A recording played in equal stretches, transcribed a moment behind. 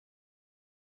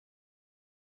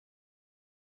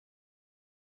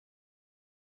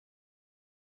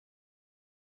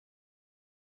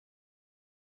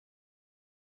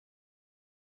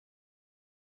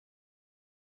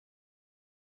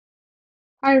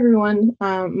Hi, everyone.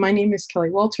 My name is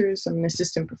Kelly Walters. I'm an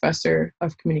assistant professor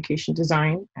of communication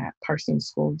design at Parsons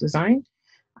School of Design.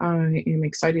 I am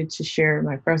excited to share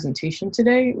my presentation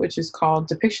today, which is called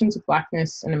Depictions of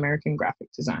Blackness in American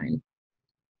Graphic Design.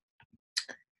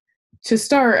 To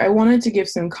start, I wanted to give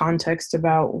some context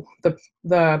about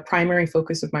the primary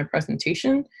focus of my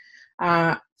presentation.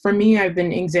 For me, I've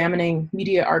been examining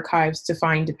media archives to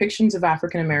find depictions of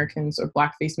African Americans or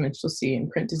Blackface minstrelsy in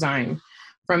print design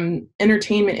from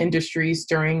entertainment industries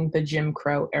during the Jim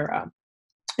Crow era.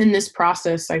 In this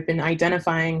process, I've been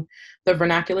identifying the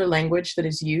vernacular language that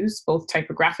is used both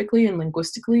typographically and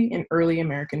linguistically in early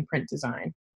American print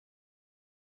design.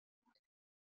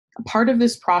 A part of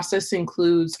this process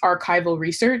includes archival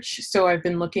research. So I've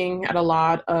been looking at a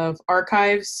lot of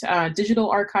archives, digital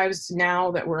archives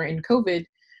now that we're in COVID,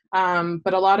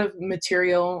 but a lot of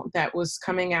material that was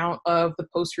coming out of the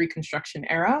post-reconstruction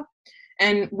era.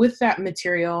 And with that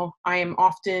material, I am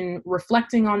often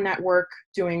reflecting on that work,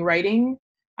 doing writing.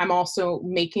 I'm also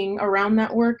making around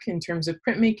that work in terms of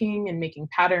printmaking and making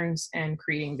patterns and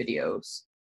creating videos.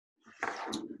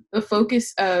 The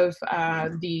focus of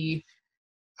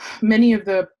many of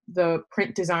the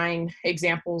print design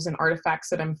examples and artifacts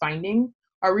that I'm finding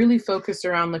are really focused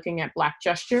around looking at Black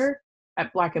gesture,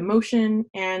 at Black emotion,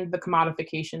 and the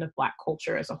commodification of Black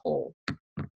culture as a whole.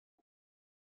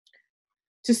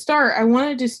 To start, I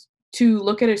wanted to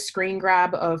look at a screen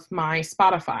grab of my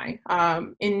Spotify.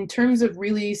 In terms of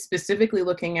really specifically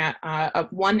looking at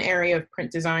one area of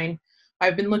print design,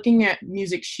 I've been looking at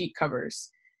music sheet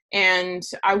covers. And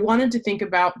I wanted to think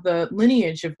about the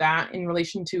lineage of that in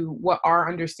relation to what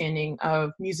our understanding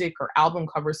of music or album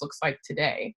covers looks like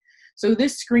today. So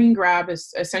this screen grab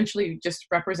is essentially just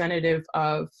representative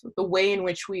of the way in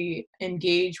which we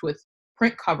engage with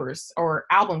print covers or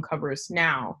album covers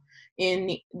now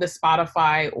in the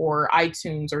Spotify or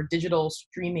iTunes or digital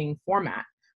streaming format,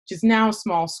 which is now a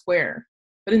small square.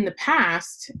 But in the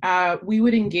past, we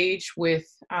would engage with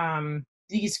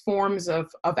these forms of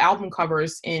album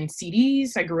covers in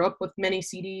CDs. I grew up with many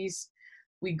CDs.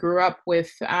 We grew up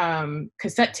with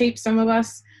cassette tapes, some of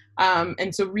us.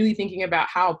 And so really thinking about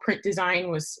how print design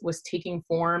was taking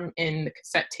form in the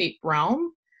cassette tape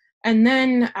realm. And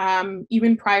then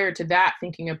even prior to that,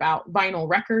 thinking about vinyl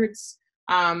records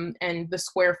and the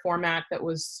square format that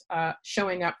was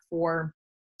showing up for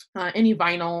any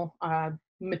vinyl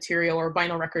material or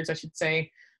vinyl records, I should say,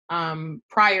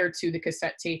 prior to the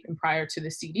cassette tape and prior to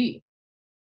the CD.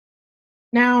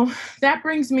 Now, that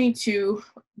brings me to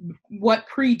what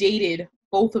predated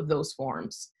both of those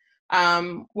forms.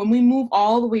 When we move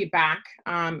all the way back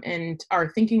and are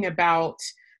thinking about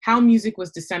how music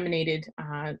was disseminated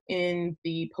in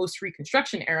the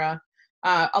post-Reconstruction era,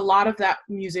 a lot of that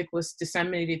music was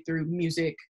disseminated through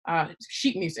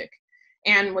sheet music.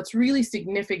 And what's really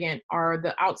significant are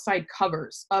the outside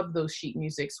covers of those sheet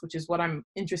musics, which is what I'm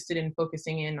interested in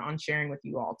focusing in on sharing with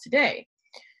you all today.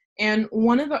 And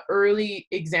one of the early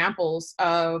examples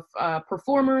of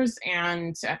performers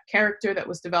and a character that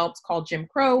was developed called Jim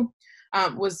Crow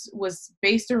was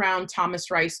based around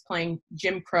Thomas Rice playing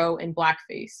Jim Crow in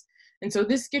blackface. And so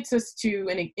this gets us to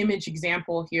an image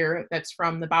example here that's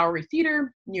from the Bowery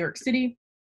Theater, New York City,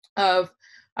 of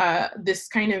this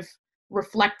kind of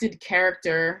reflected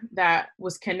character that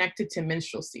was connected to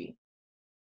minstrelsy.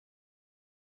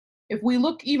 If we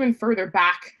look even further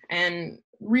back and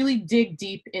really dig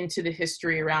deep into the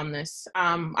history around this,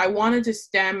 I wanted to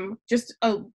stem just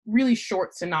a really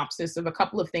short synopsis of a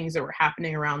couple of things that were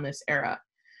happening around this era.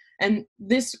 And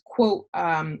this quote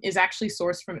is actually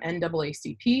sourced from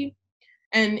NAACP.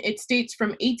 And it states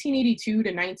from 1882 to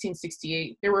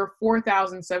 1968, there were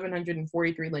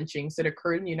 4,743 lynchings that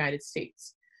occurred in the United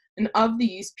States. And of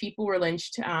these, people were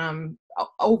lynched out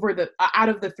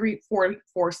of the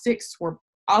 346 were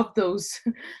of those,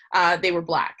 they were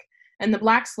Black. And the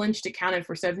Blacks lynched accounted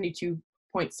for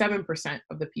 72.7%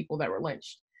 of the people that were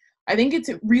lynched. I think it's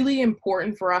really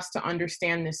important for us to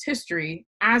understand this history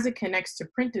as it connects to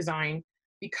print design,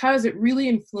 because it really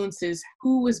influences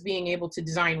who was being able to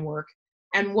design work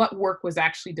and what work was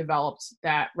actually developed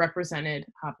that represented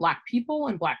Black people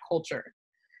and Black culture.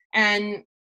 And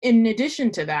in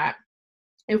addition to that,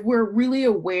 if we're really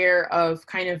aware of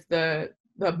kind of the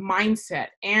mindset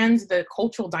and the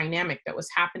cultural dynamic that was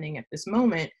happening at this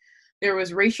moment, there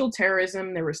was racial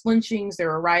terrorism, there was lynchings, there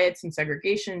were riots and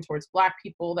segregation towards Black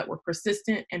people that were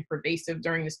persistent and pervasive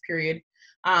during this period,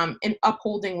 and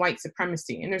upholding white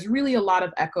supremacy. And there's really a lot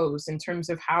of echoes in terms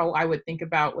of how I would think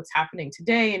about what's happening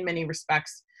today in many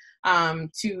respects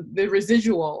to the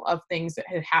residual of things that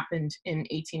had happened in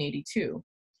 1882.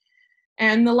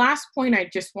 And the last point I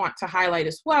just want to highlight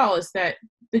as well is that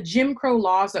the Jim Crow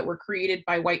laws that were created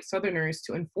by white Southerners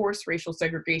to enforce racial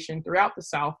segregation throughout the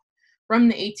South from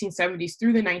the 1870s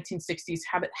through the 1960s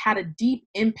have had a deep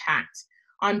impact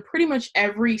on pretty much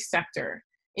every sector,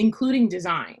 including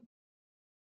design.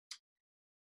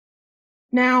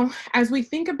 Now, as we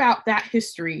think about that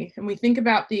history and we think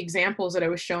about the examples that I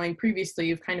was showing previously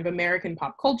of kind of American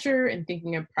pop culture and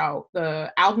thinking about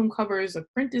the album covers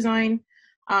of print design,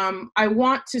 I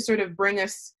want to sort of bring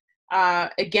us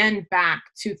again back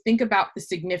to think about the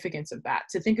significance of that,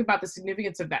 to think about the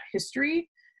significance of that history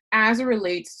as it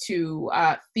relates to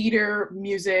theater,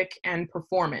 music, and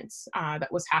performance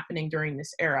that was happening during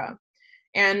this era.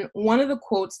 And one of the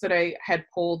quotes that I had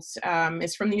pulled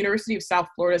is from the University of South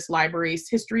Florida's library's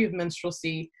History of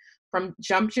Minstrelsy, from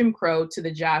Jump Jim Crow to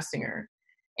the Jazz Singer.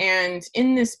 And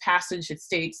in this passage, it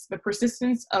states, "The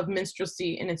persistence of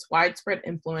minstrelsy and its widespread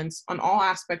influence on all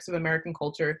aspects of American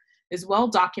culture is well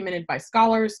documented by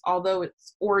scholars, although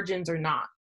its origins are not.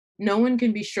 No one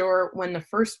can be sure when the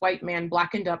first white man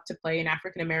blackened up to play an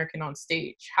African American on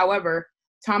stage. However,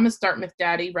 Thomas Dartmouth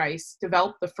Daddy Rice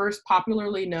developed the first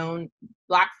popularly known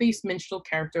blackface minstrel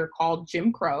character called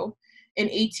Jim Crow in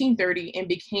 1830 and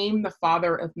became the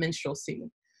father of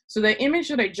minstrelsy." So the image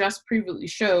that I just previously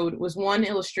showed was one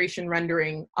illustration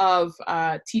rendering of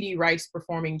T.D. Rice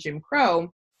performing Jim Crow.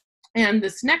 And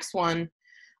this next one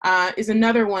is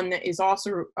another one that is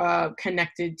also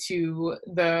connected to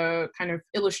the kind of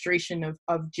illustration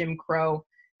of Jim Crow,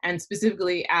 and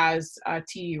specifically as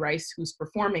T.D. Rice, who's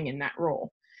performing in that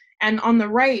role. And on the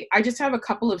right, I just have a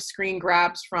couple of screen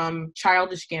grabs from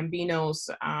Childish Gambino's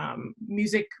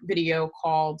music video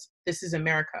called "This Is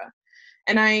America."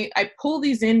 And I pull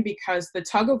these in because the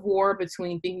tug of war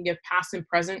between thinking of past and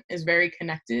present is very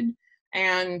connected.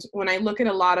 And when I look at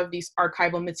a lot of these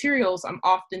archival materials, I'm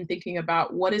often thinking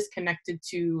about what is connected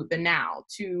to the now,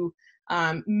 to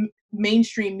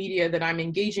mainstream media that I'm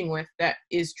engaging with that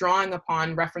is drawing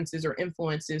upon references or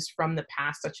influences from the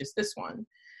past, such as this one.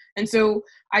 And so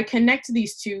I connect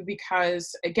these two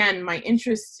because, again, my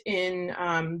interest in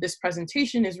this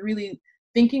presentation is really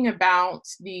thinking about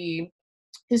the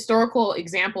historical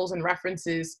examples and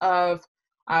references of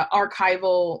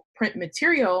archival print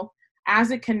material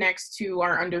as it connects to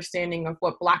our understanding of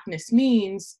what Blackness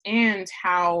means and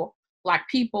how Black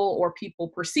people, or people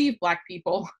perceive Black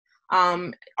people,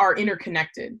 are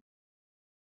interconnected.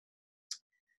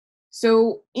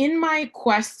 So in my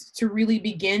quest to really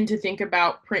begin to think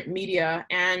about print media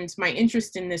and my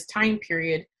interest in this time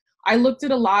period, I looked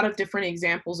at a lot of different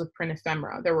examples of print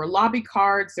ephemera. There were lobby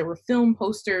cards, there were film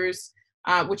posters,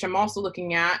 which I'm also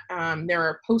looking at. There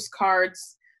are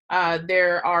postcards,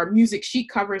 there are music sheet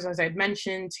covers, as I'd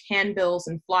mentioned, handbills,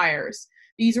 and flyers.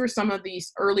 These were some of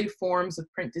these early forms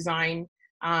of print design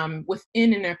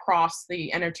within and across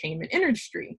the entertainment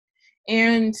industry.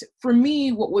 And for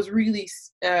me, what was really,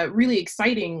 really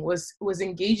exciting was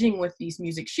engaging with these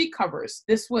music sheet covers.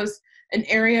 This was an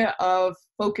area of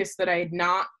focus that I had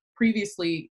not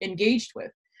previously engaged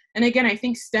with. And again, I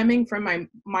think stemming from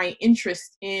my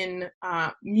interest in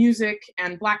music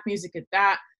and Black music at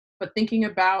that, but thinking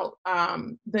about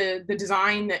the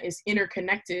design that is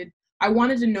interconnected, I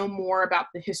wanted to know more about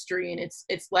the history and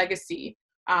its legacy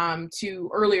to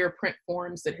earlier print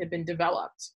forms that had been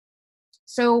developed.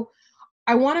 So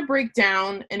I want to break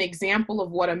down an example of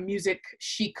what a music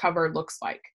sheet cover looks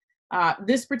like.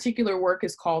 This particular work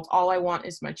is called "All I Want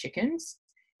Is My Chickens."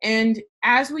 And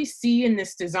as we see in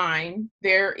this design,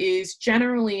 there is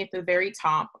generally at the very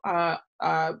top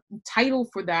title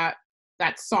for that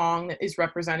song that is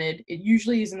represented. It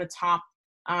usually is in the top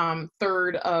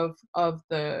third of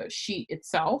the sheet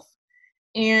itself.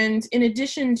 And in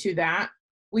addition to that,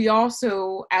 we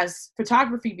also, as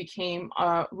photography became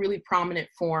a really prominent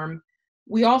form,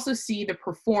 we also see the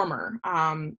performer,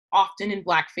 often in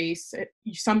blackface,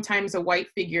 sometimes a white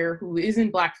figure who is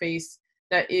in blackface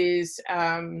that is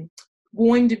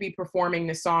going to be performing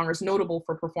this song, or is notable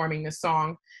for performing this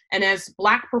song. And as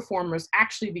Black performers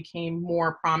actually became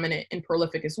more prominent and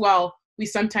prolific as well, we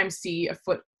sometimes see a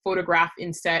photograph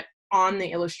inset on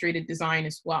the illustrated design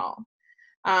as well.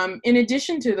 In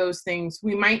addition to those things,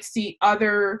 we might see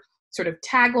other sort of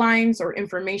taglines or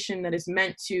information that is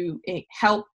meant to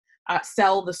help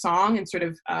sell the song and sort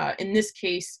of, in this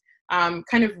case,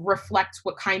 kind of reflect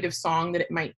what kind of song that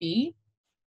it might be.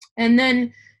 And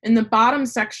then in the bottom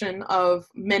section of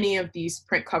many of these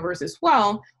print covers as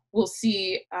well, we'll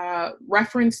see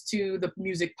reference to the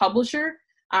music publisher.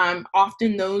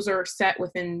 Often those are set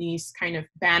within these kind of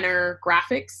banner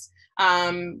graphics,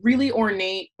 really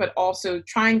ornate, but also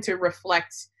trying to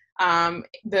reflect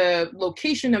the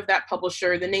location of that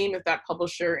publisher, the name of that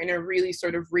publisher in a really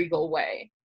sort of regal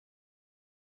way.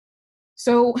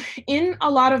 So in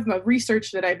a lot of the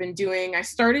research that I've been doing, I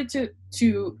started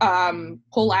to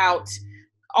pull out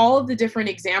all of the different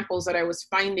examples that I was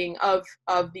finding of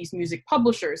these music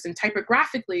publishers. And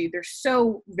typographically, they're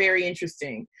so very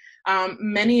interesting.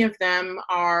 Many of them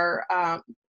are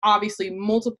obviously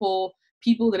multiple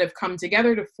people that have come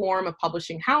together to form a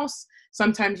publishing house.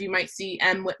 Sometimes you might see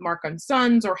M. Whitmark and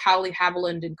Sons or Howley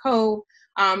Haviland and Co.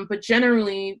 But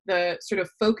generally, the sort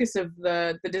of focus of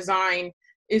the design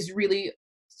is really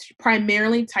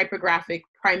primarily typographic,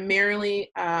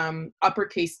 primarily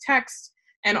uppercase text,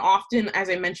 and often, as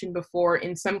I mentioned before,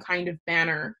 in some kind of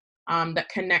banner that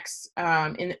connects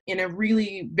in a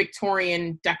really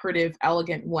Victorian, decorative,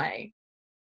 elegant way.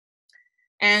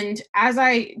 And as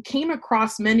I came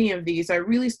across many of these, I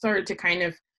really started to kind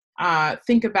of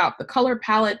think about the color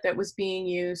palette that was being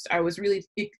used. I was really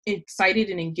excited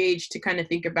and engaged to kind of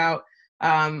think about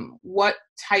what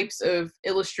types of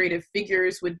illustrative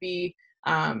figures would be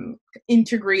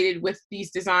integrated with these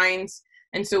designs.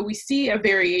 And so we see a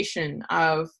variation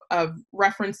of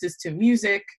references to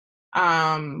music.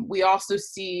 We also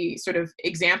see sort of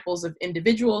examples of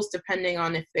individuals, depending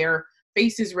on if their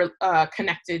face is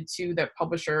connected to the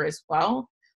publisher as well.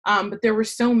 But there were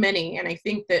so many, and I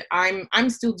think that I'm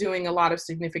still doing a lot of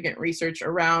significant research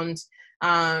around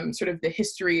sort of the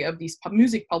history of these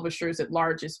music publishers at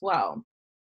large as well.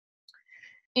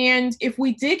 And if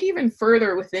we dig even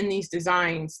further within these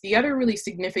designs, the other really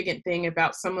significant thing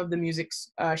about some of the music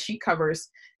sheet covers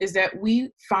is that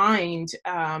we find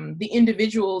the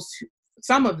individuals,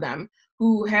 some of them,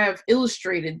 who have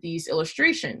illustrated these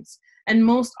illustrations. And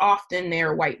most often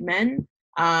they're white men,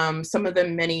 some of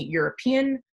them many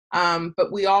European,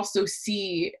 but we also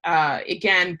see,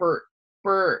 again,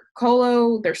 Bert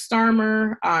Colo, there's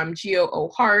Starmer, Geo O.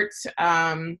 Hart,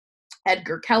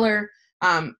 Edgar Keller.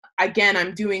 Again,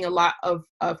 I'm doing a lot of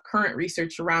current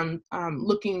research around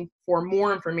looking for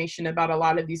more information about a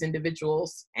lot of these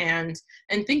individuals and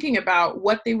thinking about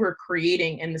what they were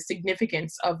creating and the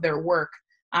significance of their work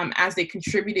as they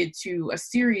contributed to a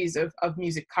series of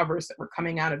music covers that were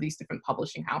coming out of these different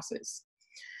publishing houses.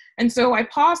 And so I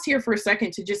paused here for a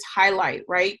second to just highlight,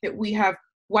 right, that we have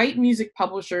white music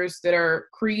publishers that are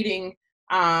creating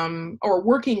or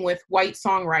working with white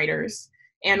songwriters,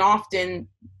 and often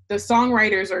the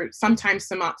songwriters are sometimes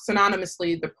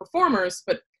synonymously the performers,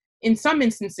 but in some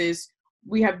instances,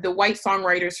 we have the white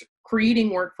songwriters creating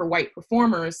work for white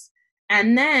performers,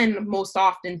 and then most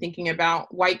often thinking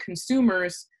about white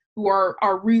consumers who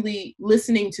are really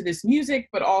listening to this music,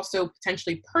 but also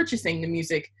potentially purchasing the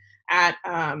music at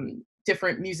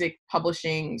different music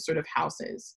publishing sort of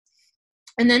houses.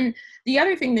 And then the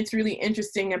other thing that's really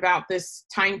interesting about this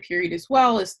time period as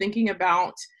well is thinking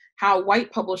about how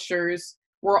white publishers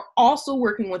were also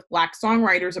working with Black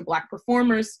songwriters or Black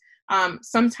performers.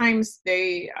 Sometimes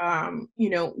they,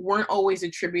 weren't always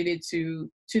attributed to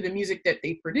the music that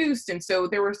they produced. And so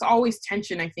there was always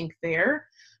tension, I think, there.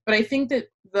 But I think that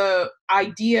the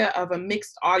idea of a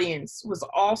mixed audience was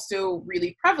also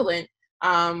really prevalent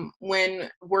when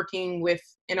working with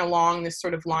and along this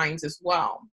sort of lines as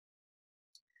well.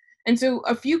 And so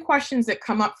a few questions that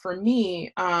come up for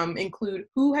me include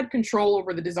who had control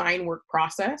over the design work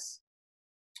process?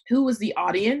 Who was the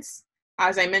audience?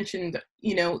 As I mentioned,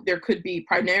 there could be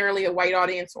primarily a white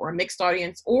audience or a mixed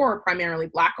audience or a primarily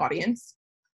Black audience.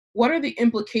 What are the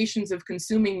implications of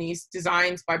consuming these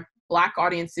designs by Black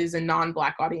audiences and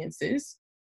non-Black audiences?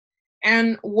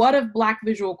 And what of Black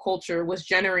visual culture was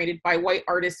generated by white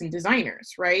artists and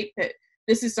designers, right? That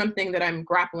this is something that I'm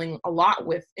grappling a lot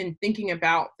with in thinking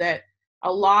about, that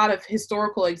a lot of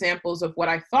historical examples of what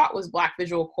I thought was Black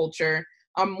visual culture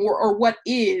or what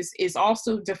is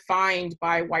also defined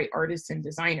by white artists and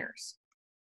designers.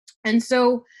 And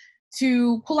so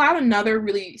to pull out another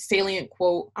really salient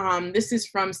quote, this is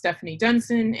from Stephanie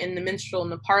Dunson in The Minstrel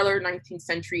and the Parlor, 19th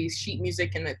Century Sheet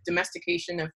Music and the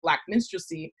Domestication of Black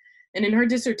Minstrelsy. And in her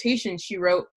dissertation, she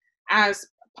wrote, as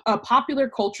a popular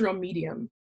cultural medium,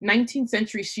 19th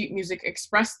century sheet music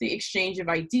expressed the exchange of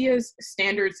ideas,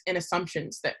 standards, and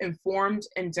assumptions that informed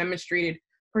and demonstrated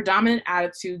predominant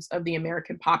attitudes of the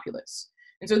American populace.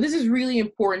 And so this is really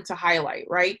important to highlight,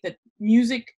 right? That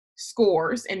music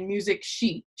scores and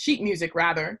sheet music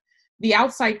rather, the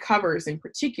outside covers in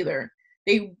particular,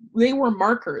 they were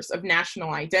markers of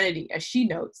national identity, as she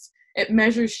notes. It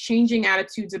measures changing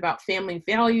attitudes about family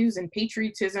values and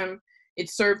patriotism. It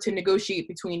served to negotiate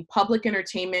between public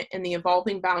entertainment and the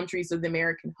evolving boundaries of the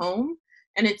American home.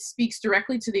 And it speaks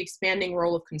directly to the expanding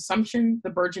role of consumption, the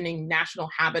burgeoning national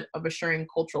habit of assuring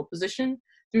cultural position,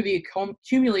 through the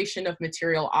accumulation of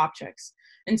material objects.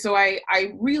 And so I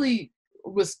really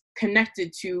was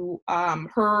connected to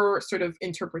her sort of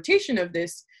interpretation of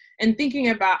this, and thinking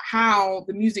about how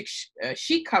the music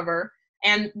sheet cover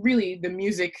and really the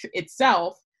music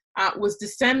itself was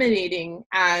disseminating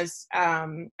as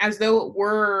though it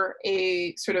were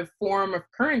a sort of form of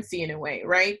currency in a way,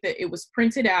 right? That it was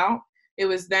printed out, it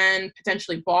was then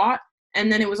potentially bought,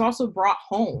 and then it was also brought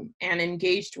home and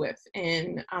engaged with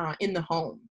in the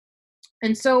home.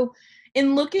 And so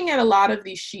in looking at a lot of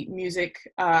these sheet music,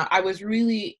 I was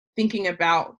really thinking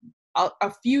about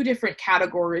a few different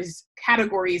categories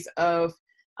of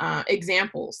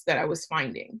examples that I was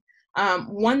finding.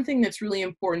 One thing that's really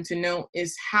important to note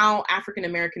is how African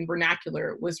American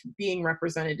vernacular was being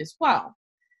represented as well.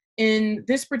 In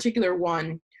this particular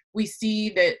one, we see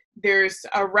that there's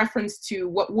a reference to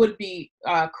what would be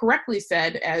correctly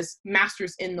said as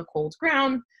masters in the cold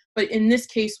ground, but in this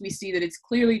case, we see that it's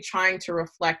clearly trying to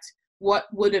reflect what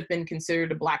would have been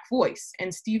considered a Black voice.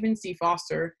 And Stephen C.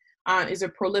 Foster is a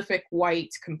prolific white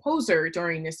composer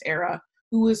during this era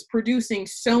who was producing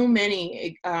so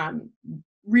many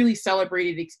really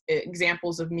celebrated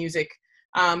examples of music.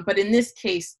 But in this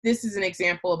case, this is an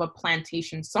example of a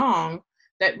plantation song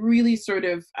that really sort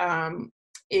of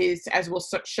is, as we'll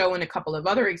show in a couple of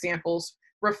other examples,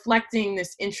 reflecting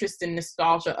this interest and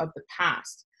nostalgia of the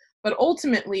past. But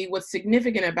ultimately, what's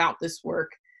significant about this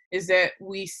work is that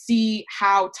we see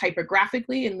how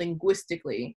typographically and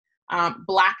linguistically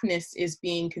Blackness is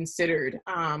being considered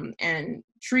and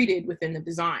treated within the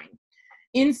design.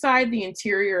 Inside the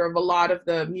interior of a lot of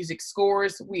the music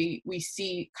scores, we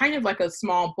see kind of like a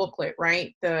small booklet,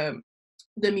 right? The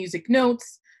music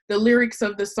notes, the lyrics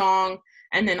of the song,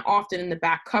 and then often in the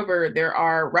back cover, there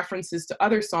are references to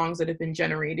other songs that have been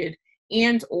generated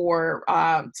and or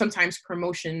sometimes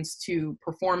promotions to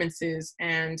performances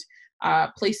and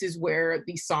places where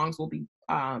these songs will be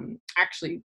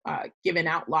actually given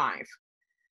out live.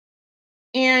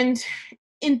 And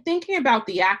in thinking about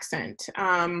the accent,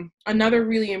 another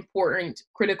really important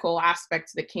critical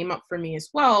aspect that came up for me as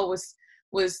well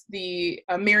was the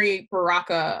Mary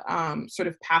Baraka sort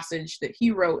of passage that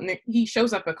he wrote. And he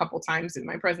shows up a couple times in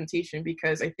my presentation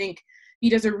because I think he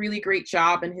does a really great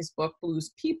job in his book,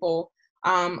 Blues People,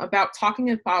 about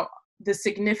talking about the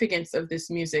significance of this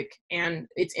music and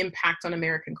its impact on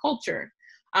American culture.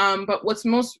 But what's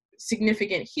most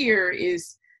significant here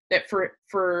is that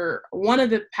for one of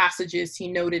the passages, he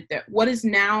noted that what is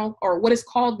now, or what is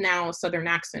called now, a Southern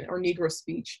accent or Negro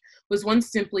speech was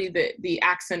once simply the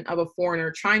accent of a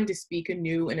foreigner trying to speak a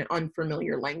new and an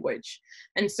unfamiliar language.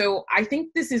 And so I think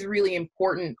this is really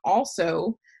important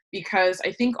also because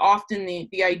I think often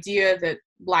the idea that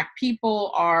Black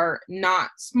people are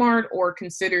not smart or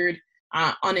considered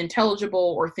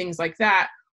unintelligible or things like that,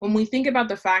 when we think about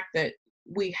the fact that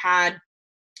we had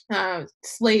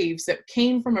slaves that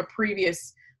came from a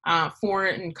previous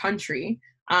foreign country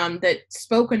that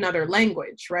spoke another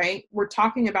language, right? We're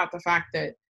talking about the fact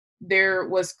that there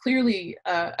was clearly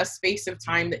a space of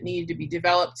time that needed to be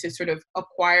developed to sort of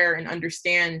acquire and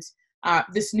understand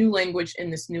this new language in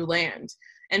this new land.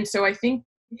 And so I think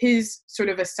his sort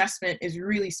of assessment is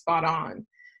really spot on.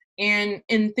 And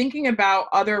in thinking about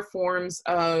other forms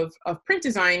of print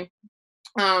design,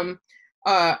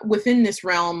 within this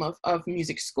realm of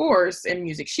music scores and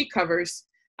music sheet covers,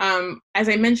 as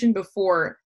I mentioned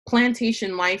before,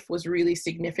 plantation life was really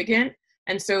significant.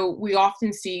 And so we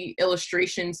often see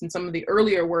illustrations in some of the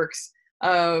earlier works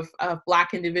of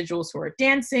Black individuals who are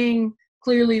dancing,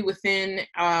 clearly within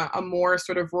a more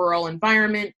sort of rural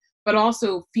environment, but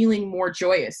also feeling more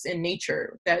joyous in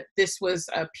nature, that this was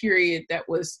a period that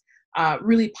was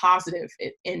really positive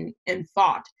in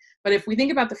thought. But if we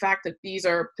think about the fact that these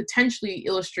are potentially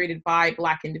illustrated by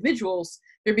Black individuals,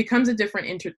 there becomes a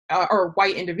different, or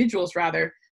white individuals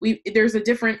rather, there's a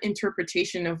different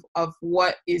interpretation of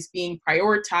what is being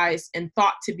prioritized and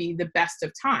thought to be the best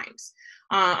of times.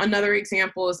 Another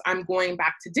example is I'm going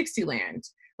back to Dixieland,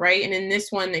 right? And in this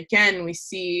one, again, we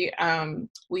see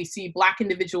Black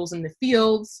individuals in the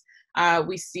fields.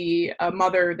 We see a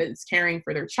mother that's caring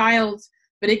for their child.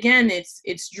 But again,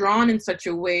 it's drawn in such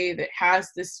a way that has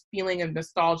this feeling of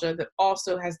nostalgia, that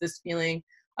also has this feeling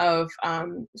of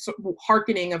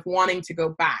hearkening, of wanting to go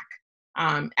back,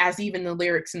 as even the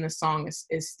lyrics in the song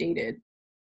is stated.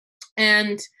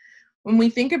 And when we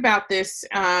think about this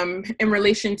in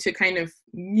relation to kind of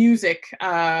music,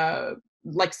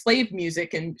 like slave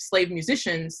music and slave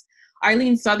musicians,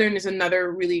 Eileen Southern is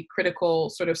another really critical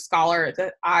sort of scholar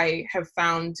that I have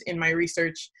found in my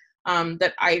research,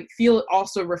 that I feel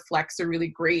also reflects a really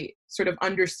great sort of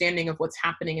understanding of what's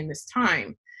happening in this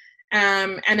time.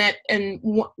 Just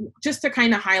to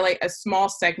kind of highlight a small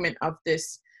segment of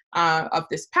this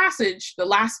passage, the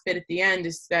last bit at the end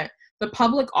is that the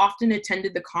public often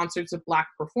attended the concerts of Black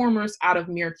performers out of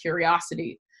mere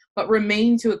curiosity, but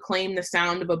remained to acclaim the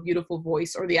sound of a beautiful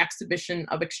voice or the exhibition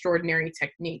of extraordinary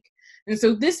technique. And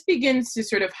so this begins to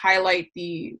sort of highlight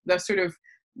the sort of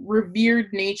revered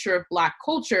nature of Black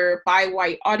culture by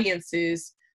white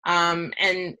audiences,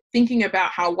 and thinking about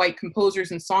how white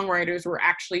composers and songwriters were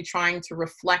actually trying to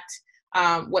reflect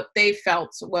what they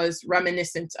felt was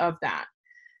reminiscent of that.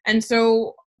 And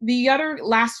so the other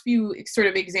last few sort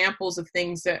of examples of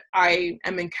things that I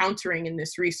am encountering in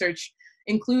this research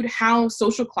include how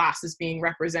social class is being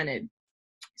represented.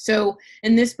 So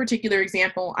in this particular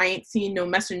example, I ain't seen no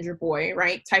messenger boy,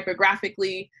 right?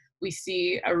 Typographically, we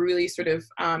see a really sort of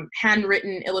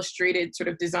handwritten, illustrated sort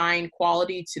of design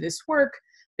quality to this work.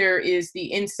 There is the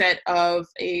inset of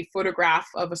a photograph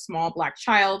of a small Black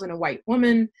child and a white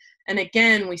woman. And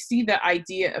again, we see the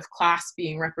idea of class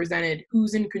being represented,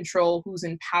 who's in control, who's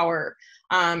in power.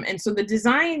 And so the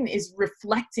design is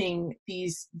reflecting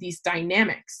these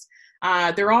dynamics.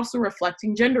 They're also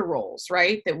reflecting gender roles,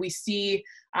 right? That we see,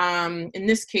 in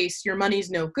this case, your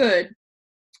money's no good.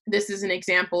 This is an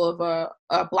example of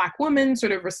a Black woman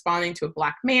sort of responding to a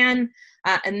Black man.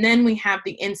 And then we have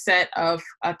the inset of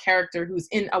a character who's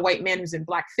in a white man who's in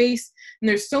blackface. And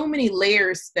there's so many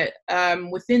layers that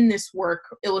within this work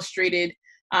illustrated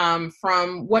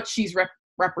from what she's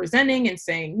representing and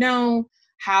saying no,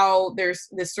 how there's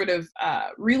this sort of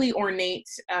really ornate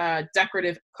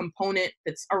decorative component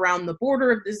that's around the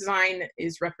border of the design that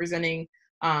is representing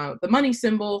the money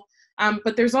symbol.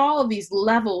 But there's all of these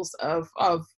levels of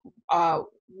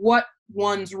what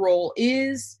one's role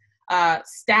is,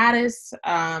 status,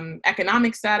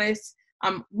 economic status,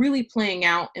 really playing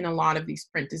out in a lot of these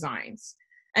print designs.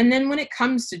 And then when it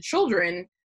comes to children,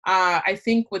 I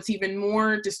think what's even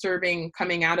more disturbing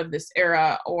coming out of this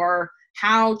era or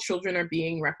how children are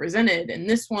being represented. And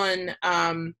this one,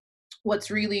 what's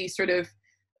really sort of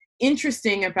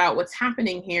interesting about what's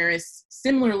happening here is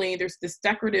similarly, there's this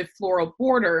decorative floral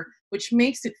border, which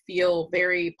makes it feel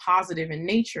very positive in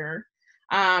nature.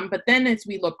 But then as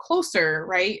we look closer,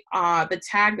 right, the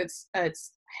tag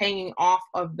that's hanging off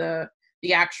of the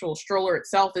actual stroller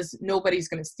itself is nobody's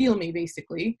going to steal me,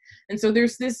 basically. And so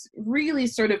there's this really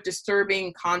sort of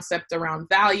disturbing concept around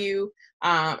value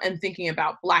and thinking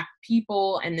about Black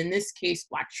people, and in this case,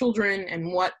 Black children,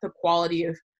 and what the quality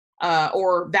of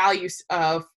or values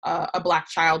of a Black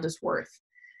child is worth.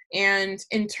 And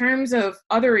in terms of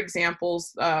other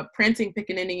examples, Prancing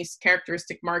Pickaninny's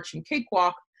characteristic march and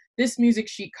cakewalk, this music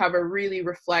sheet cover really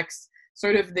reflects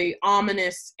sort of the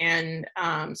ominous and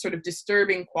sort of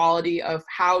disturbing quality of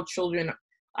how children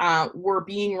were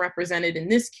being represented in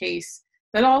this case,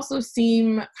 that also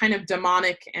seem kind of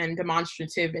demonic and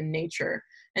demonstrative in nature.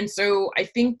 And so I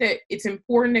think that it's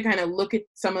important to kind of look at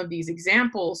some of these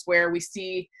examples where we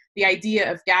see the idea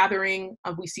of gathering,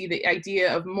 we see the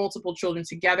idea of multiple children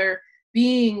together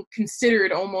being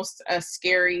considered almost a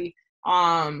scary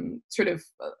sort of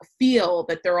feel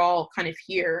that they're all kind of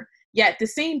here. Yet at the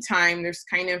same time, there's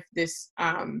kind of this,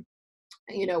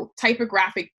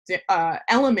 typographic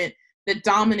element that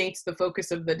dominates the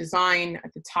focus of the design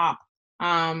at the top,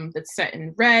 that's set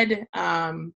in red,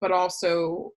 but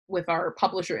also with our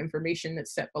publisher information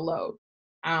that's set below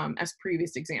as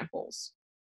previous examples.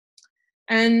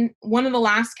 And one of the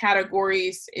last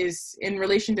categories is in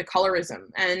relation to colorism.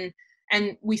 And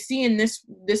we see in this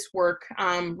work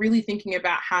really thinking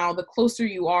about how the closer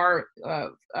you are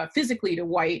physically to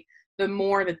white, the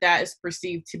more that is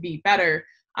perceived to be better.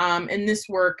 In this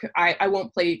work, I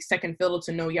won't play second fiddle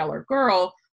to No Yeller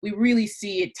Girl. We really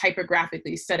see it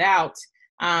typographically set out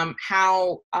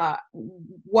how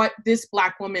what this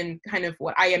Black woman, kind of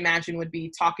what I imagine would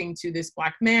be talking to this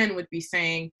Black man, would be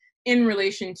saying in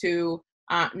relation to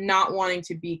not wanting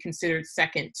to be considered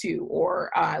second to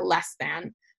or less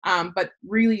than, but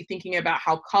really thinking about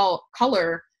how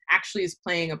color actually is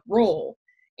playing a role.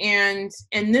 And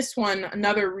this one,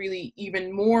 another really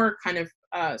even more kind of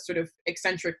sort of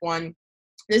eccentric one,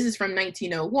 this is from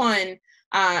 1901,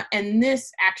 and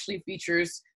this actually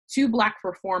features two Black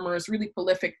performers, really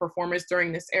prolific performers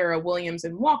during this era, Williams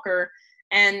and Walker.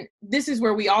 And this is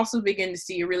where we also begin to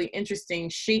see a really interesting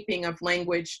shaping of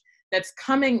language that's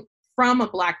coming from a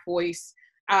Black voice,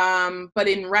 but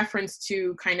in reference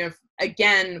to kind of,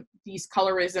 again, these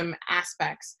colorism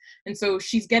aspects. And so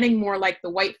she's getting more like the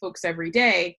white folks every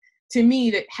day, to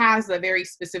me, that has a very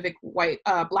specific white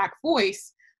Black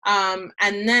voice.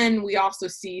 And then we also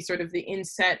see sort of the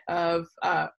inset of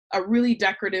a really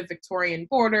decorative Victorian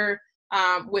border,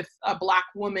 with a Black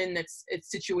woman it's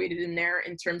situated in there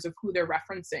in terms of who they're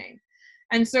referencing.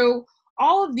 And so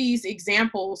all of these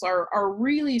examples are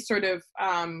really sort of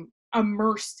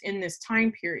immersed in this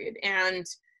time period. And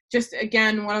just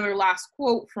again, one other last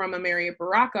quote from Amaria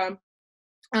Baraka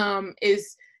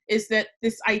is that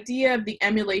this idea of the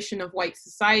emulation of white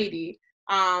society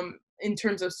in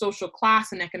terms of social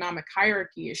class and economic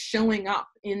hierarchy is showing up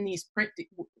in these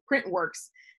print works,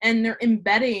 and they're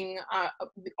embedding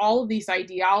all of these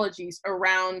ideologies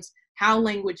around how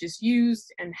language is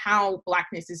used and how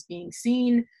Blackness is being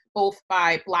seen, both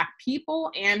by Black people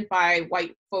and by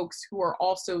white folks who are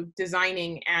also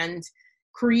designing and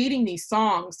creating these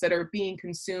songs that are being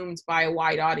consumed by a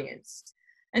wide audience.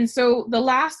 And so the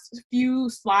last few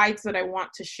slides that I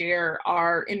want to share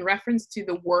are in reference to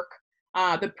the work,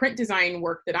 the print design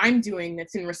work that I'm doing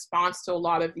that's in response to a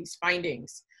lot of these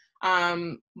findings.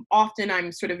 Often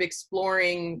I'm sort of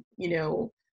exploring,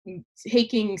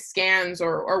 taking scans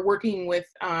or working with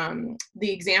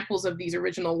the examples of these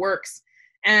original works.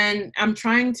 And I'm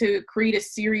trying to create a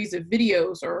series of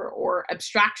videos or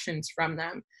abstractions from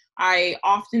them. I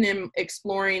often am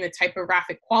exploring the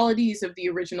typographic qualities of the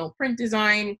original print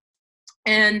design.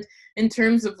 And in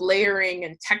terms of layering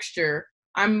and texture,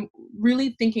 I'm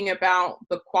really thinking about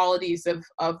the qualities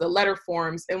of the letter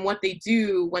forms and what they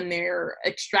do when they're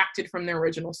extracted from their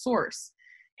original source.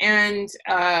 And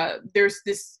there's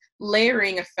this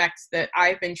layering effect that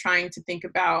I've been trying to think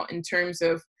about in terms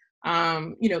of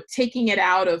taking it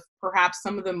out of perhaps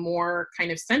some of the more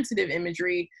kind of sensitive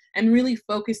imagery and really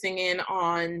focusing in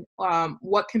on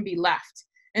what can be left.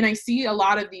 And I see a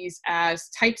lot of these as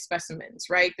type specimens,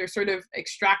 right? They're sort of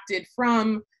extracted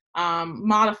from,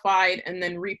 modified, and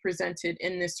then represented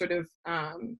in this sort of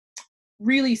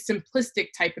really simplistic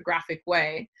typographic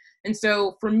way. And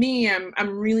so for me,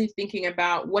 I'm really thinking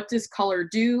about what does color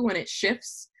do when it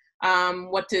shifts?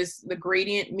 What does the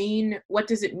gradient mean? What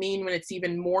does it mean when it's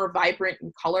even more vibrant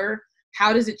in color?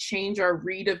 How does it change our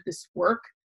read of this work?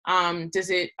 Does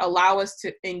it allow us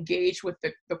to engage with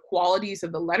the qualities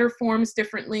of the letter forms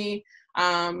differently?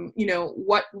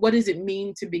 What does it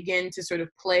mean to begin to sort of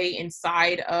play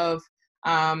inside of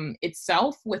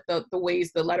itself with the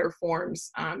ways the letter forms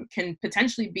can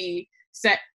potentially be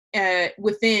set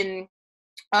within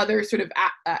other sort of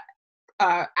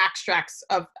extracts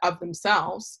of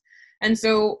themselves. And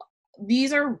so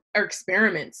these are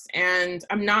experiments, and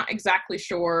I'm not exactly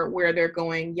sure where they're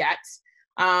going yet,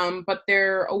 but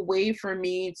they're a way for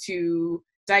me to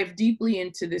dive deeply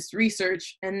into this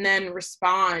research and then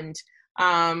respond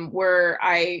where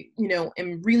I,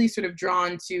 am really sort of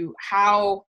drawn to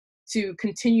how to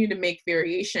continue to make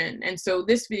variation. And so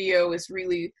this video is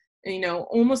really,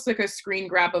 almost like a screen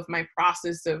grab of my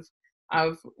process of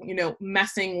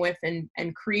messing with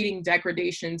and creating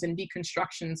degradations and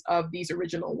deconstructions of these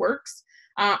original works,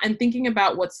 and thinking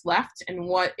about what's left and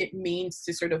what it means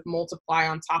to sort of multiply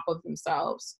on top of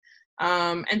themselves.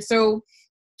 And so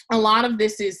a lot of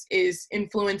this is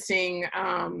influencing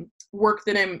work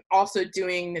that I'm also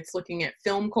doing that's looking at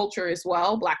film culture as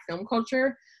well, Black film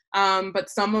culture. But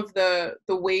some of the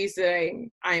ways that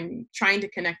I'm trying to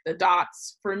connect the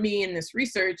dots for me in this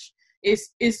research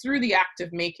is through the act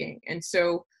of making. And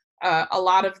so a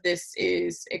lot of this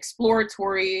is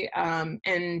exploratory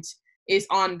and is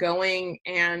ongoing,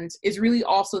 and is really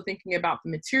also thinking about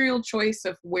the material choice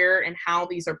of where and how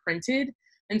these are printed.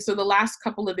 And so the last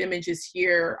couple of images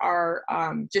here are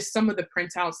just some of the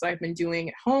printouts I've been doing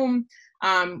at home,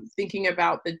 thinking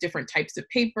about the different types of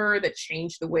paper that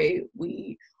change the way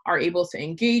we are able to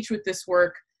engage with this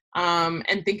work,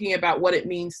 and thinking about what it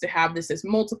means to have this as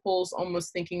multiples,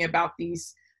 almost thinking about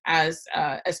these as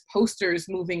posters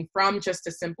moving from just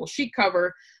a simple sheet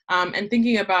cover, and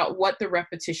thinking about what the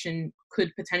repetition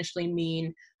could potentially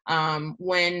mean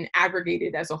when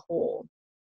aggregated as a whole.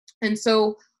 And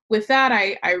so with that,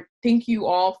 I thank you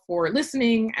all for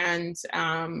listening and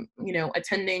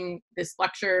attending this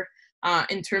lecture.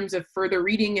 In terms of further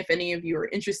reading, if any of you are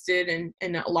interested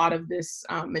in a lot of this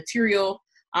material,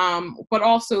 but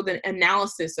also the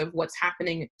analysis of what's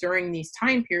happening during these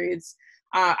time periods,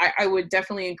 I would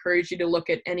definitely encourage you to look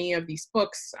at any of these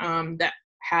books that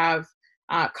have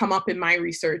come up in my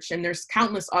research. And there's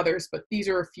countless others, but these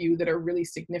are a few that are really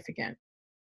significant.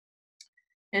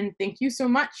 And thank you so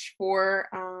much for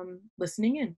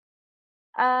listening in.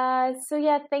 So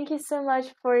yeah, thank you so much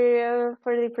for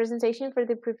the presentation, for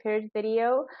the prepared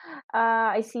video.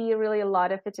 I see really a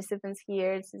lot of participants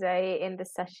here today in the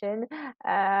session.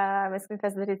 I must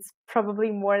confess that it's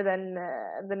probably more than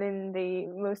in the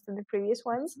most of the previous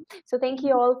ones. So thank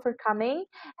you all for coming,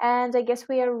 and I guess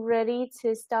we are ready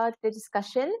to start the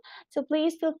discussion. So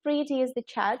please feel free to use the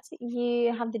chat.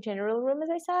 You have the general room, as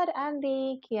I said, and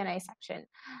the Q&A section.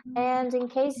 And in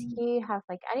case you have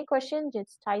like any question,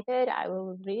 just type it. I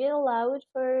will read it aloud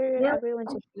for everyone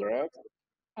to hear it.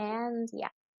 And yeah.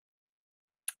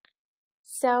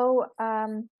 So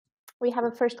we have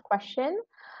a first question.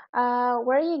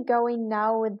 Where are you going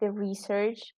now with the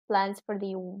research plans for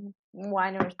the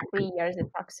 1 or 3 years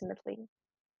approximately?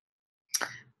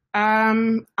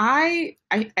 I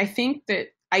think that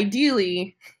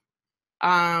ideally,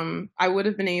 I would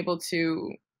have been able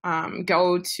to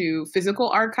go to physical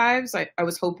archives. I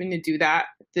was hoping to do that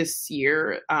this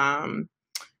year.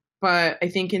 But I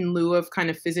think in lieu of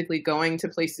kind of physically going to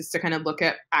places to kind of look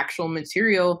at actual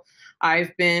material,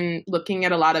 I've been looking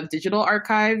at a lot of digital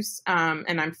archives,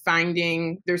 and I'm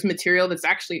finding there's material that's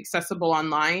actually accessible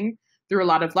online through a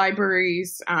lot of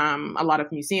libraries. A lot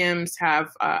of museums have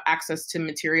access to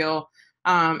material.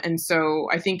 And so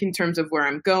I think in terms of where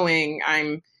I'm going,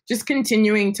 I'm just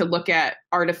continuing to look at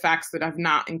artifacts that I've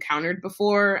not encountered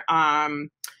before,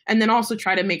 and then also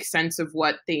try to make sense of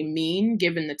what they mean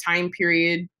given the time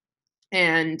period,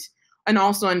 and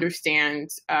also understand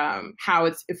how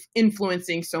it's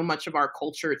influencing so much of our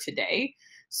culture today.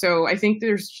 So I think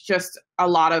there's just a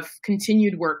lot of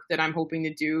continued work that I'm hoping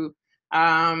to do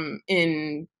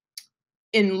in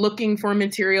looking for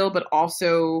material, but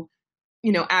also,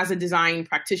 you know, as a design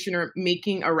practitioner,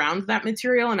 making around that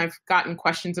material. And I've gotten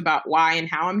questions about why and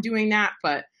how I'm doing that,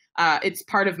 but it's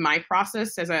part of my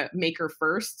process as a maker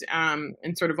first,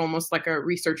 and sort of almost like a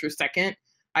researcher second.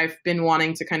 I've been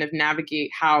wanting to kind of navigate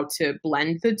how to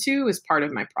blend the two as part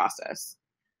of my process.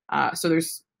 So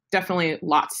there's definitely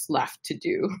lots left to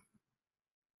do.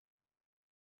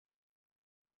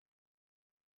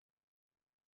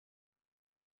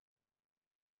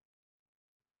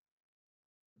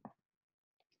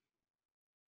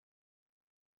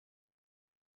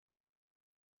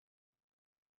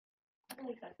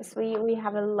 Yes, we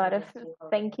have a lot of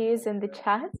thank yous in the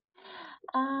chat.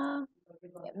 Uh,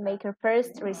 Maker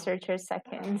first, researcher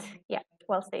second. Yeah,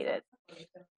 well stated.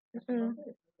 Mm.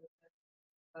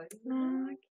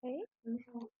 Okay.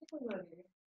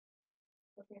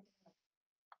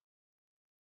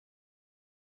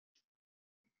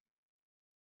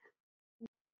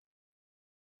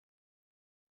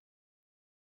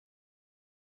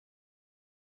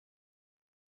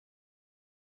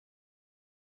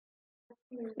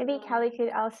 Maybe Callie could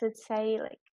also say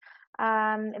like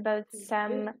about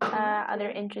some other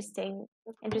interesting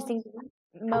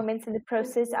moments in the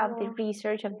process of the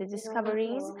research of the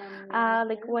discoveries.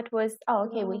 Like what was? Oh,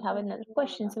 okay. We have another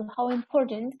question. So, how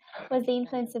important was the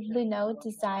influence of Blue Note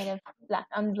design of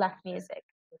black music?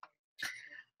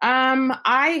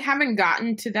 I haven't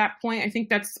gotten to that point. I think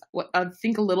that's what I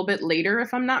think a little bit later,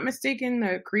 if I'm not mistaken,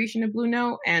 the creation of Blue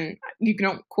Note. And you can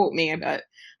don't quote me, but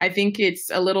I think it's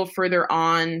a little further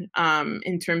on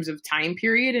in terms of time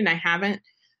period, and I haven't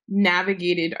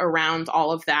navigated around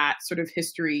all of that sort of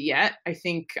history yet. I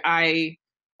think I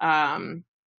um,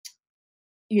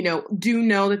 you know, do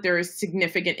know that there is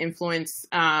significant influence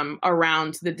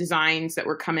around the designs that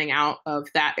were coming out of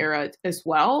that era as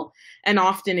well. And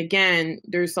often, again,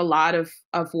 there's a lot of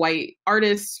white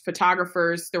artists,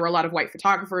 photographers. There were a lot of white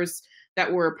photographers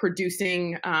that were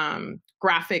producing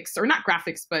graphics, or not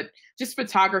graphics, but just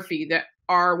photography that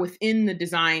are within the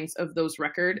designs of those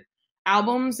record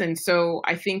albums. And so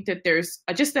I think that there's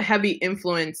just a heavy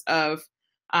influence of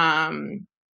um,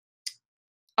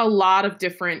 a lot of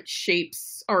different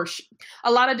shapes, or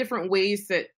a lot of different ways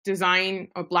that design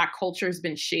or Black culture has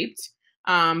been shaped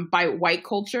by white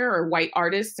culture or white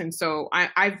artists. And so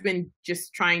I've been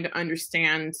just trying to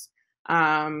understand,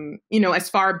 you know, as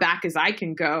far back as I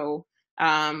can go,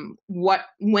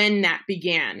 when that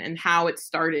began and how it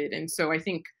started. And so I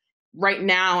think right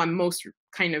now I'm most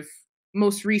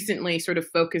recently sort of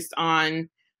focused on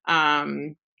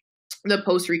the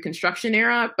post-reconstruction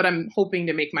era, but I'm hoping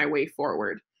to make my way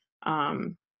forward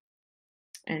um,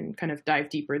 and kind of dive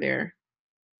deeper there.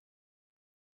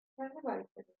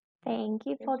 Thank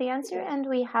you for the answer. And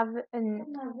we have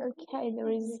okay, there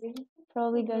is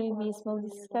probably going to be a small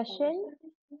discussion.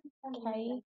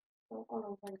 Okay.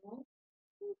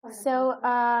 So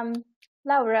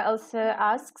Laura also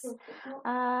asks,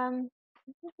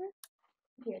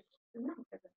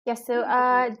 Yes. So,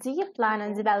 do you plan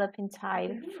on developing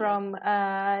type from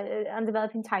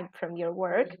your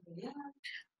work?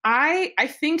 I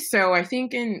think so. I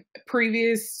think in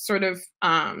previous sort of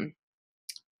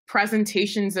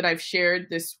presentations that I've shared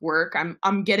this work,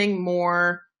 I'm getting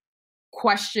more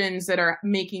questions that are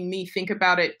making me think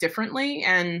about it differently.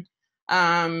 And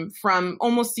from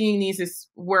almost seeing these as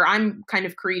where I'm kind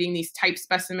of creating these type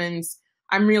specimens,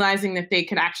 I'm realizing that they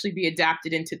could actually be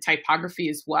adapted into typography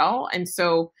as well. And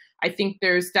so I think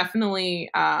there's definitely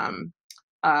uh,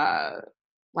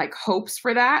 like hopes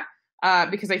for that.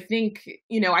 Because I think,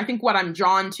 I think what I'm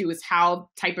drawn to is how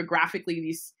typographically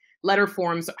these letter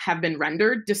forms have been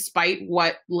rendered, despite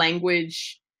what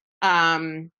language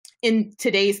in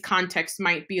today's context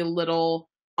might be a little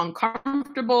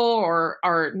uncomfortable or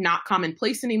not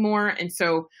commonplace anymore. And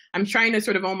so I'm trying to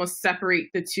sort of almost separate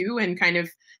the two and kind of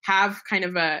have kind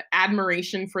of a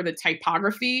admiration for the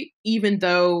typography, even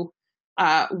though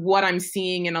what I'm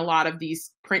seeing in a lot of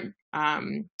these print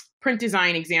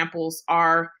design examples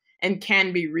are and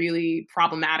can be really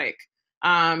problematic.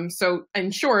 So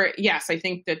in short, yes, I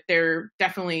think that there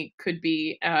definitely could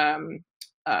be a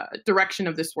direction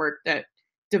of this work that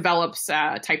develops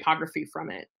typography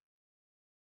from it.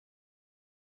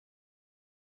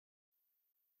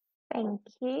 Thank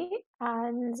you.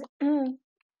 And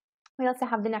we also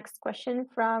have the next question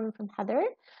from Heather.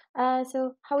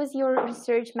 So, how is your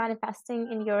research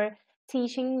manifesting in your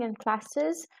teaching and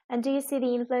classes? And do you see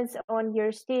the influence on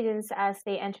your students as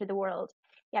they enter the world?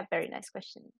 Yeah, very nice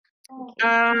question.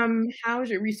 How is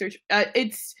your research?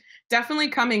 It's definitely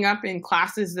coming up in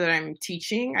classes that I'm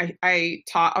teaching. I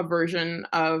taught a version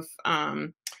of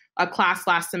a class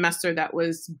last semester that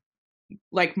was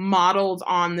like modeled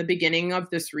on the beginning of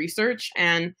this research,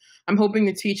 and I'm hoping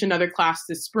to teach another class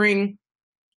this spring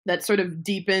that sort of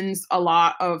deepens a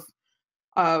lot of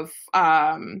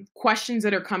questions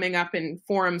that are coming up in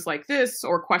forums like this,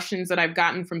 or questions that I've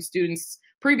gotten from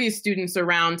previous students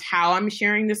around how I'm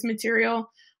sharing this material.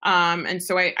 And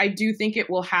so I do think it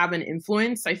will have an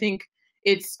influence. I think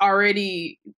it's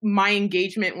already my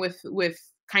engagement with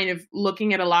kind of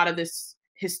looking at a lot of this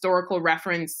historical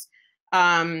reference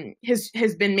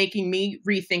has been making me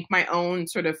rethink my own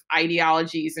sort of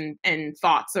ideologies and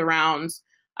thoughts around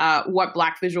what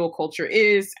Black visual culture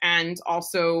is, and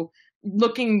also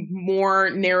looking more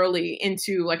narrowly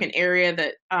into like an area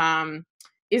that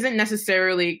isn't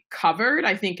necessarily covered.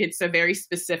 I think it's a very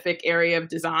specific area of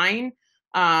design.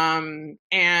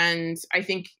 And I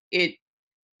think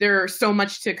there's so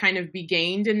much to kind of be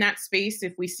gained in that space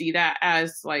if we see that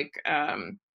as like,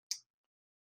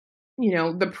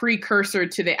 the precursor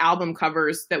to the album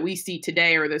covers that we see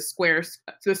today, or the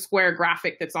square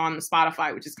graphic that's on the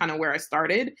Spotify, which is kind of where I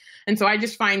started. And so I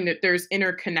just find that there's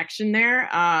interconnection there.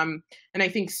 And I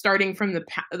think starting from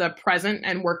the present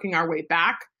and working our way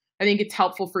back, I think it's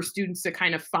helpful for students to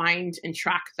kind of find and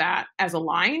track that as a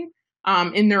line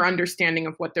in their understanding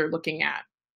of what they're looking at.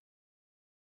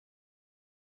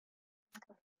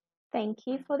 Thank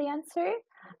you for the answer.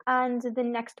 And the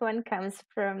next one comes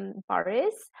from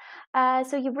Boris.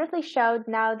 So you briefly showed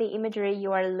now the imagery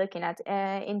you are looking at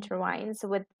intertwines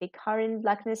with the current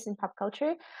Blackness in pop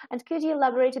culture. And could you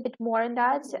elaborate a bit more on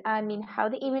that? I mean, how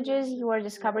the images you are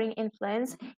discovering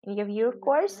influence, in your view, of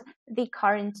course, the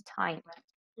current time.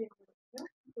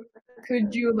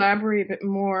 Could you elaborate a bit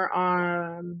more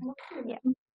on? Yeah.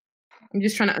 I'm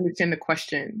just trying to understand the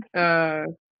question.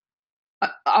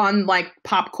 On like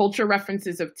pop culture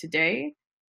references of today.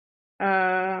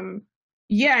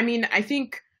 Yeah, I mean, I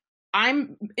think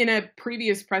I'm in a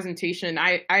previous presentation,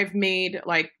 I've made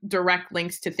like direct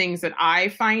links to things that I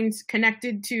find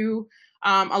connected to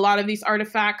a lot of these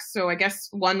artifacts. So I guess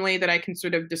one way that I can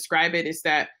sort of describe it is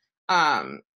that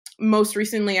most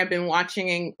recently I've been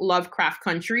watching Lovecraft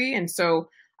Country. And so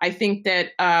I think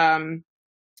that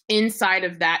inside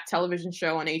of that television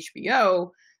show on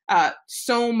HBO,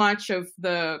 so much of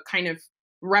the kind of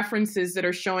references that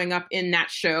are showing up in that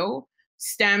show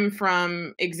stem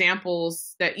from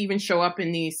examples that even show up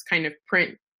in these kind of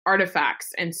print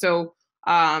artifacts. And so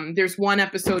there's one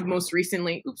episode most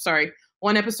recently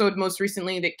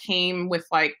that came with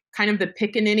like kind of the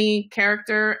Pickaninny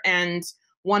character. And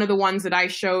one of the ones that I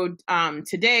showed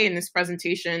today in this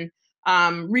presentation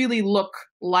really look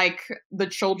like the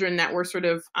children that were sort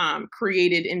of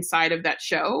created inside of that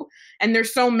show. And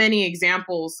there's so many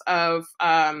examples of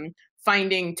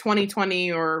finding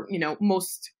 2020 or,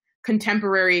 most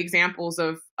contemporary examples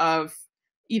of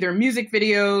either music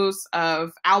videos,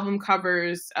 of album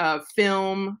covers, of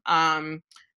film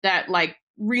that like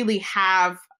really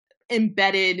have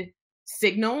embedded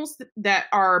signals that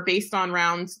are based on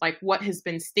around like what has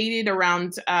been stated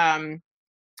around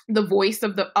the voice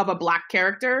of a Black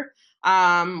character,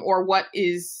 or what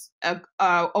is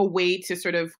a way to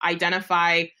sort of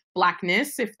identify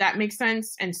Blackness, if that makes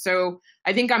sense. And so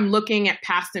I think I'm looking at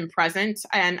past and present,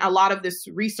 and a lot of this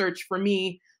research for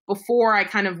me, before I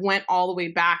kind of went all the way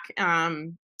back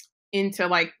into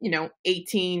like,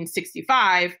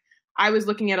 1865, I was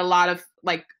looking at a lot of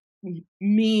like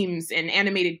memes and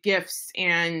animated GIFs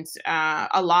and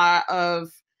a lot of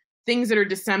things that are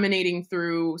disseminating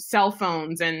through cell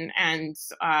phones and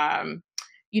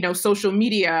social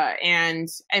media, and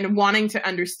wanting to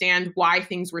understand why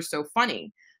things were so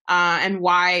funny, and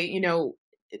why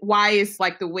is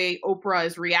like the way Oprah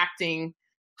is reacting,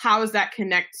 how does that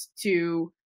connect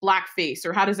to blackface,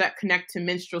 or how does that connect to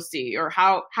minstrelsy, or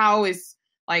how is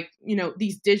like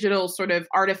these digital sort of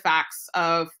artifacts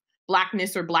of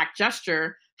Blackness or Black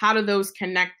gesture, how do those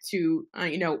connect to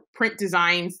print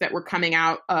designs that were coming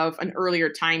out of an earlier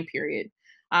time period?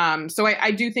 So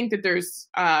I do think that there's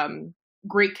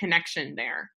great connection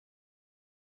there.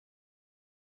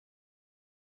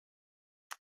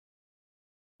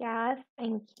 Yeah,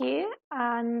 thank you.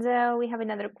 And we have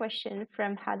another question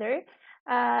from Heather.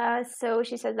 So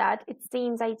she says that it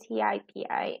seems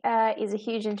ATypI is a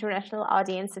huge international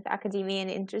audience of academia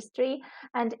and industry.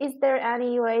 And is there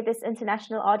any way this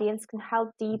international audience can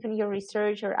help deepen your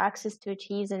research or access to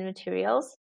achieve and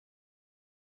materials?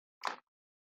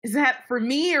 Is that for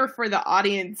me or for the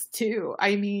audience too?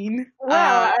 I mean,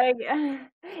 well,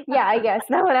 yeah, I guess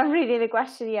now when I'm reading the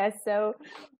question, yes. So.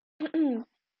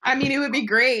 I mean, it would be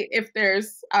great if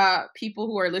there's people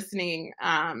who are listening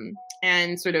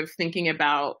and sort of thinking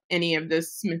about any of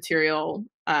this material.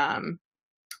 I'm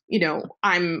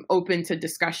open to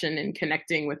discussion and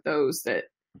connecting with those that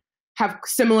have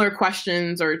similar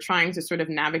questions or trying to sort of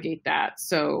navigate that.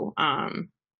 So,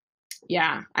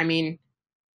 yeah, I mean,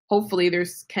 hopefully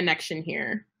there's connection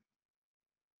here.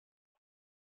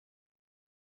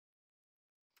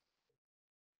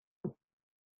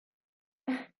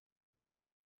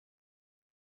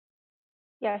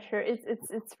 Yeah, sure.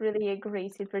 It's really a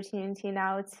great opportunity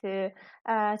now to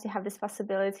have this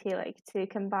possibility, like to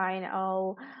combine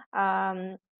all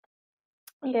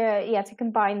to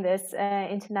combine this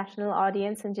international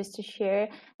audience and just to share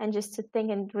and just to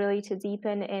think and really to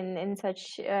deepen in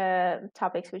such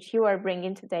topics which you are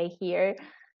bringing today here.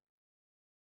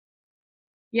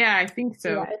 Yeah, I think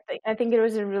so. Yeah, I think it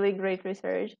was a really great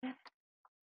research.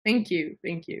 Thank you.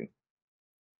 Thank you.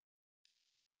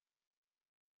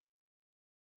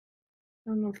 I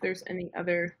don't know if there's any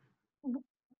other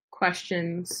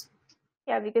questions.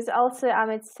 Yeah, because also I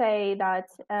would say that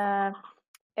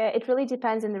it really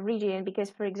depends on the region,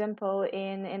 because, for example,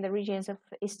 in the regions of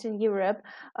Eastern Europe,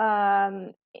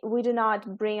 we do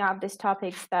not bring up these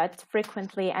topics that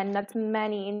frequently, and not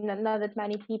that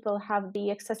many people have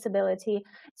the accessibility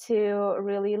to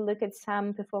really look at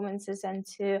some performances and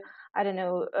to, I don't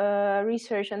know,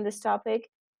 research on this topic.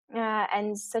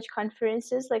 And such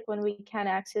conferences, like when we can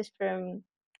access from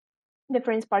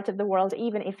different parts of the world,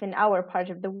 even if in our part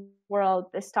of the world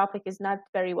this topic is not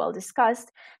very well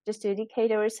discussed, just to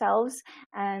educate ourselves.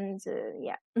 And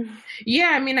yeah,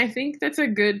 I mean, I think that's a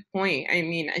good point. I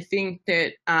mean, I think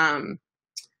that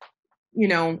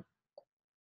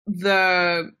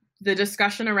the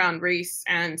discussion around race,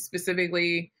 and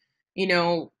specifically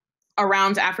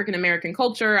around African American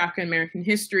culture, African American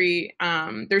history,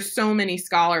 there's so many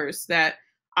scholars that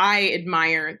I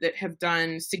admire that have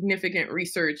done significant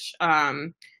research,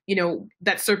 that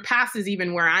surpasses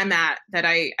even where I'm at, that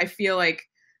I feel like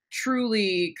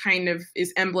truly kind of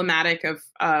is emblematic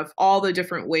of all the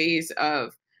different ways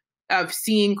of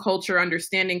seeing culture,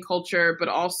 understanding culture, but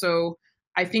also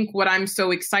I think what I'm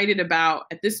so excited about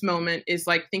at this moment is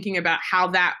like thinking about how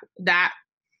that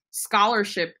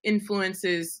scholarship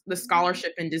influences the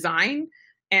scholarship in design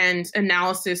and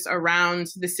analysis around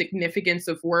the significance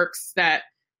of works that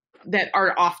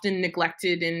are often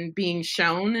neglected in being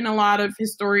shown in a lot of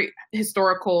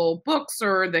historical books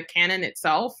or the canon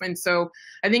itself. And so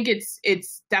I think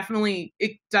it's definitely,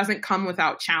 it doesn't come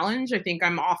without challenge. I think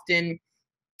I'm often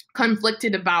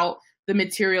conflicted about the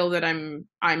material that I'm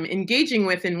engaging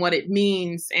with and what it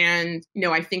means. And,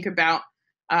 I think about,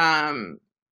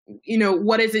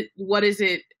 what is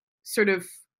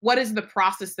the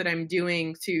process that I'm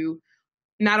doing to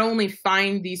not only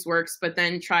find these works, but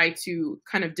then try to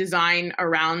kind of design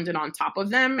around and on top of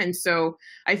them. And so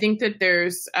I think that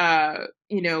there's,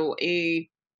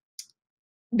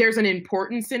 there's an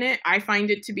importance in it. I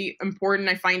find it to be important.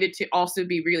 I find it to also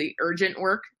be really urgent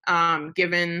work,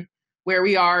 given where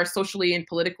we are socially and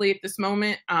politically at this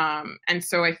moment. And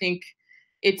so I think,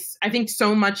 I think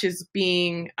so much is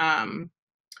being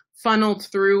funneled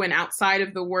through and outside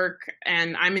of the work,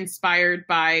 and I'm inspired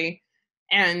by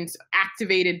and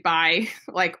activated by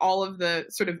like all of the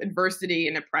sort of adversity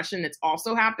and oppression that's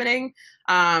also happening,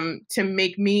 to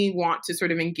make me want to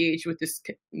sort of engage with this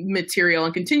material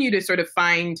and continue to sort of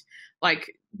find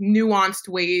like nuanced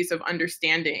ways of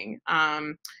understanding.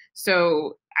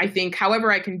 So I think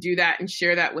however I can do that and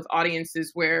share that with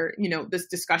audiences where, you know, this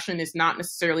discussion is not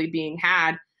necessarily being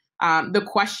had, the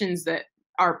questions that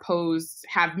are posed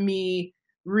have me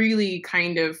really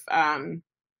kind of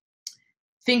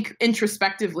think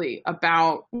introspectively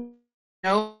about, you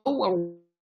know, what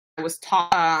I was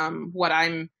taught, what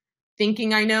I'm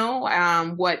thinking I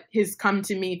know, what has come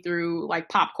to me through like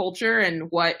pop culture, and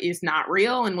what is not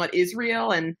real and what is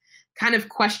real, and kind of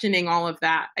questioning all of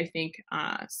that, I think,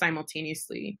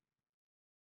 simultaneously.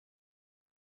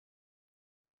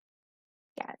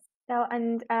 Yes. So,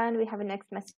 and we have a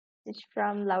next message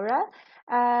from Laura,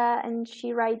 and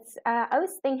she writes, I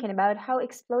was thinking about how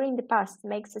exploring the past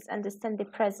makes us understand the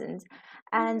present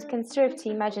and can serve to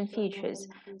imagine futures.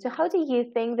 So how do you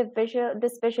think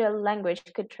this visual language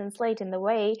could translate in the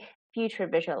way future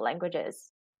visual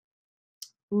languages?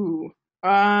 Ooh.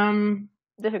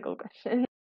 Difficult question.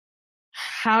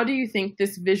 How do you think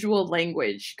this visual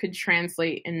language could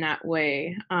translate in that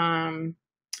way?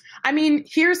 I mean,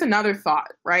 here's another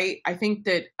thought, right? I think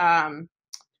that,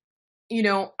 you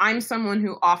know, I'm someone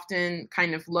who often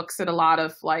kind of looks at a lot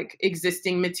of like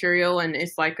existing material and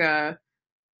is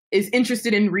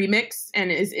interested in remix and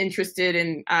is interested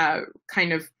in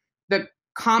kind of the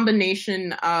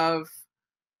combination of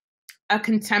a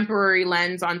contemporary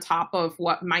lens on top of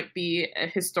what might be a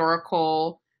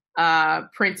historical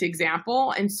print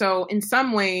example. And so in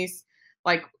some ways,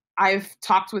 like I've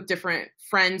talked with different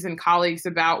friends and colleagues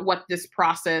about what this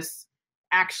process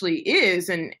actually is.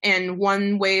 And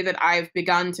one way that I've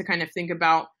begun to kind of think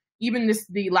about even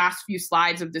the last few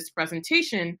slides of this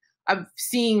presentation, of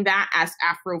seeing that as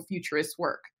Afrofuturist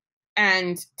work,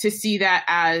 and to see that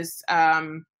as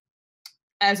a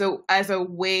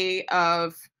way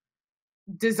of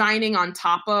designing on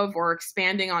top of or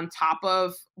expanding on top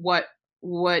of what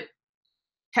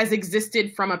has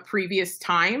existed from a previous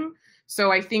time.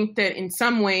 So I think that in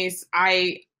some ways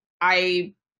I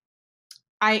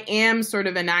am sort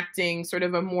of enacting sort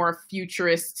of a more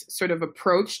futurist sort of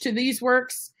approach to these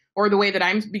works, or the way that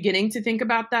I'm beginning to think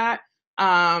about that,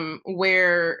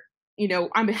 where, you know,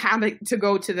 I'm having to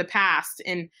go to the past,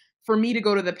 and for me to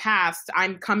go to the past,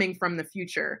 I'm coming from the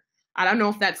future. I don't know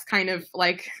if that's kind of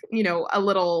like, you know, a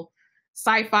little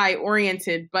sci-fi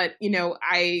oriented, but, you know,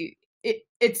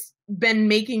 it's been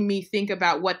making me think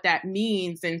about what that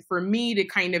means. And for me to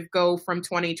kind of go from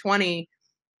 2020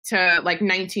 to like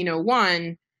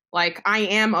 1901, like I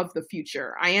am of the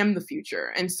future. I am the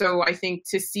future. And so I think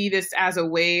to see this as a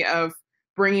way of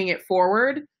bringing it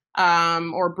forward,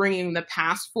 or bringing the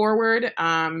past forward,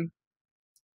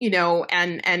 you know,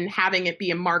 and having it be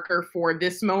a marker for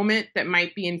this moment that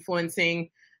might be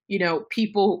influencing, you know,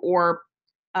 people or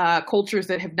cultures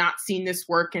that have not seen this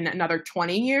work in another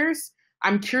 20 years.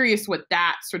 I'm curious what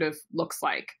that sort of looks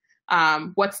like.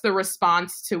 What's the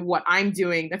response to what I'm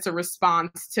doing that's a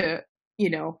response to, you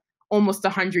know, almost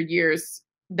 100 years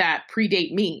that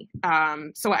predate me.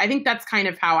 So I think that's kind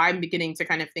of how I'm beginning to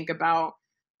kind of think about,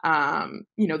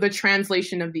 you know, the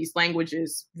translation of these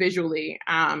languages visually,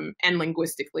 and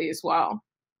linguistically as well.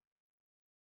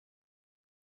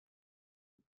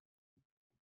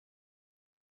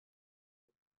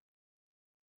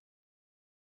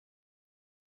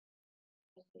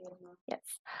 Yes.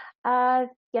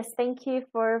 Yes, thank you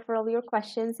for all your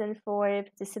questions and for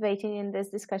participating in this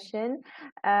discussion.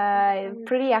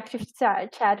 Pretty active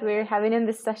chat we're having in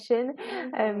this session.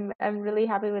 I'm really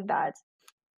happy with that.